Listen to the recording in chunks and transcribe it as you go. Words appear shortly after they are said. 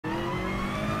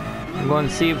I'm going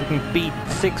to see if we can beat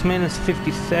 6 minutes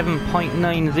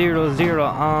 57.900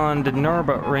 on the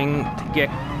nurburgring to get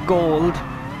gold.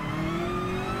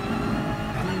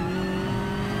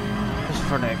 Just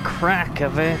for the crack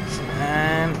of it.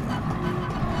 And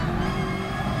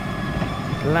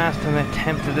the last time I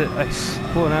attempted it, I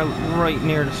spun out right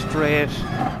near the straight.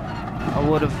 I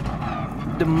would have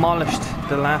demolished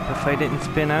the lap if I didn't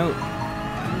spin out.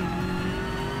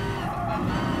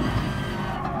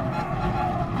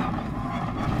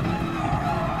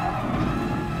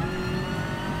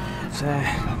 It's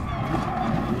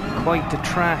quite the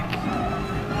track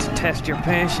to test your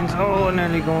patience. Oh,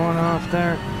 nearly going off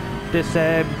there. This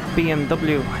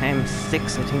BMW M6, I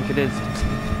think it is. It's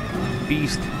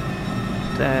beast.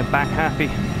 Back happy.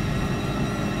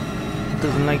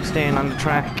 Doesn't like staying on the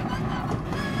track.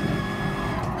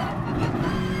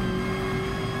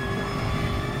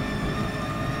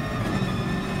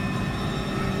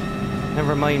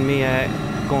 Never mind me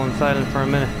going silent for a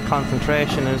minute.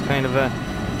 Concentration is kind of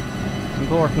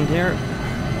important here.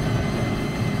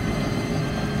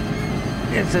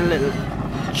 It's a little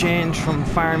change from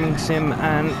farming sim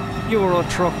and Euro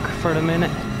truck for the minute.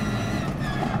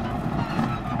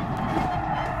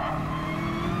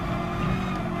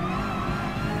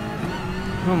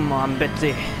 Come on,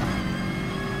 Betsy.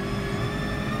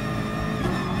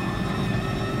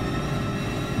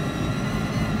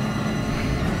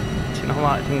 Do you know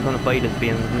what? I think I'm going to buy this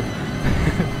BMW.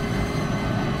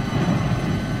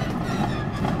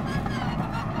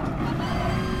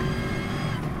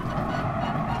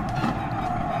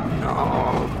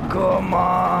 No, come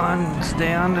on.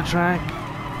 Stay on the track.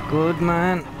 Good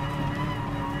man.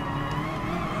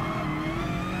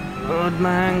 Good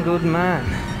man, good man.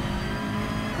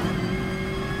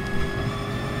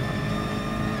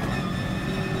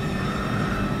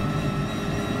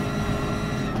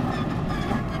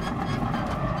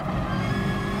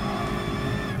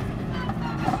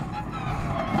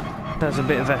 There's a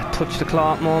bit of a touch the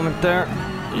clock moment there.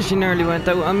 She nearly went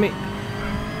out on me.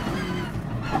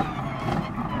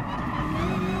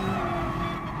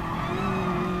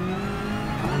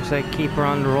 I'm saying keep her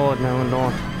on the road now and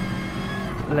don't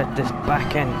let this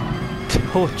back end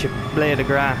touch a blade of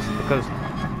grass, because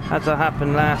as it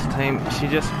happened last time, she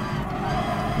just,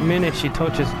 the minute she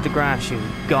touches the grass, she's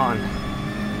gone.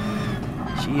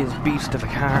 She is a beast of a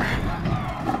car.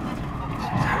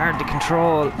 She's hard to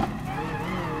control.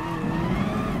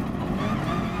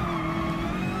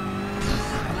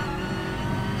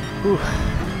 Ooh.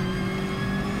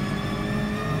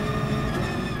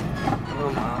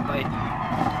 Come on, mate.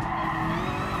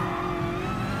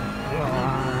 Go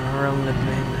on, around the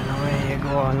bend and away you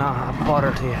go. Not a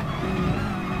bother to you.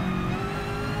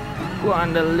 Go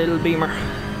on, the little beamer.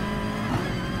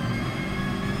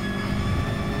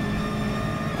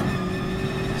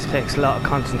 This takes a lot of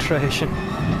concentration.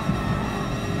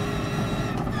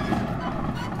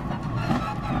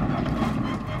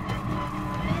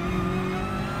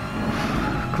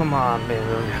 Come on, baby. I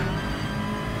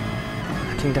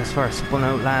think that's where I spun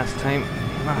out last time.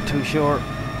 Not too sure.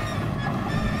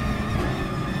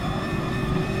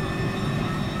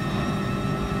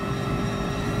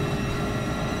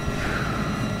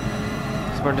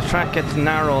 So where the track gets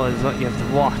narrow is what you have to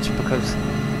watch, because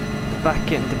the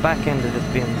back end of this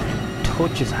being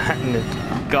touches that and it's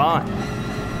gone.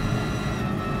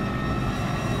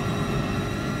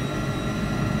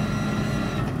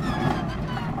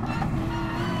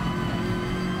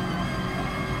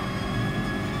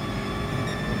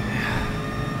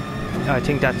 I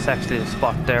think that's actually the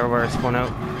spot there where I spun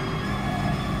out.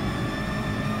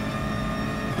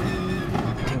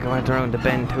 I think I went around the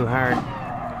bend too hard.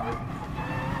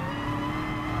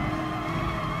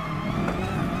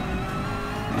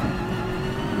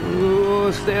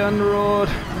 Ooh, stay on the road.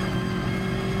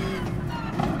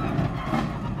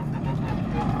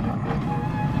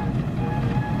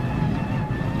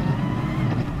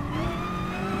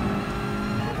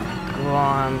 Go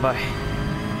on, bye.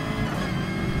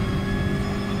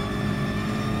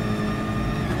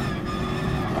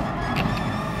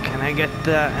 I get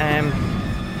the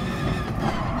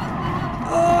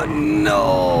oh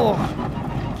no,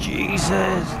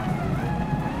 Jesus,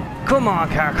 come on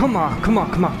car, come on,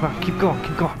 keep going,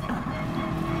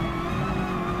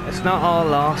 it's not all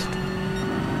lost.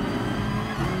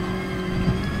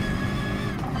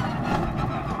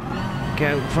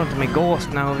 Get out in front of my ghost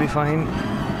now, I'll be fine.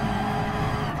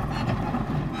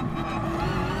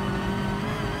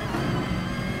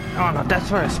 Oh no, that's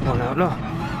where I spun out, look.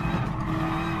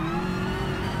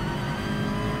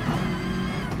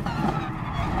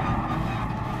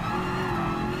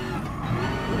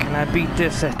 I beat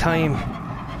this at time.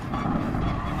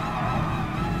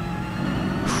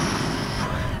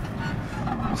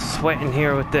 sweating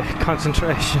here with the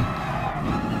concentration.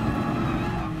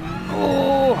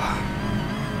 Oh!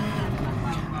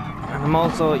 And I'm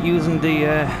also using the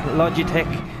Logitech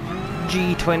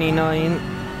G29,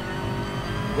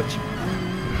 which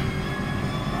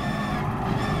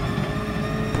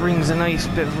brings a nice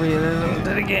bit of realism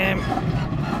to the game.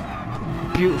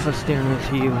 Beautiful steering wheel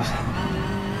to use.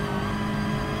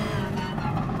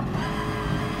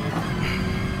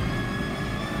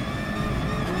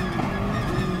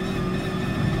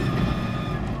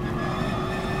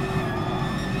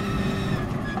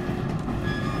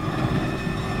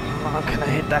 Oh, can I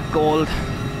hit that gold?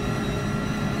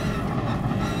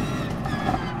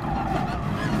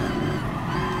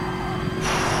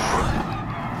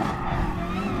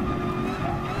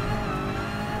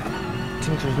 I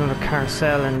think there's another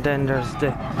carousel, and then there's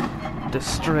the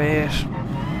straight.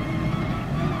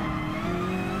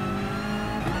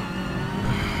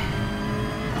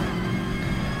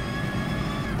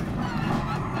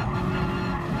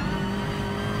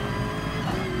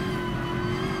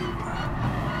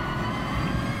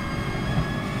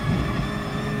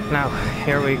 Now,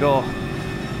 here we go.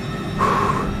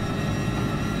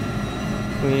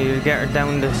 We need to get her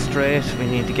down the straight, we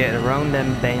need to get around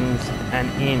them bends and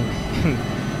in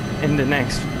the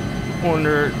next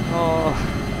 100. Oh,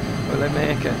 will I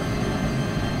make it?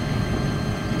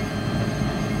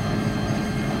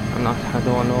 I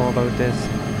don't know about this. 30.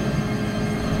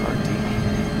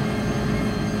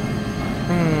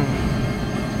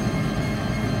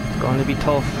 It's going to be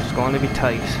tough, it's going to be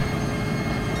tight.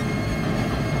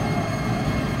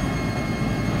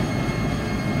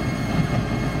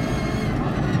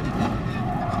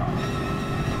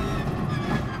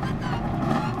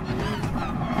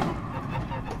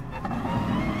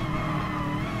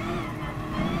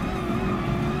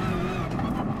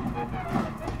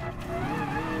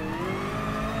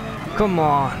 Come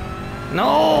on.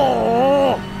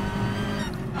 No!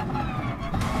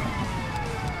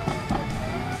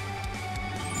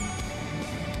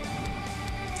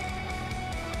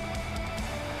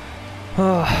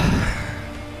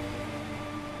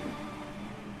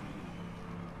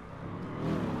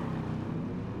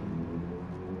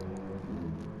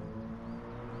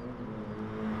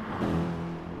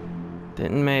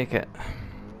 Didn't make it.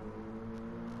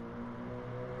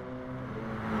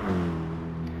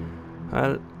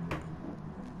 I'll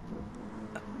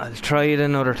try it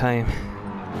another time.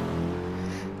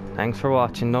 Thanks for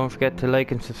watching. Don't forget to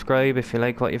like and subscribe if you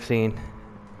like what you've seen.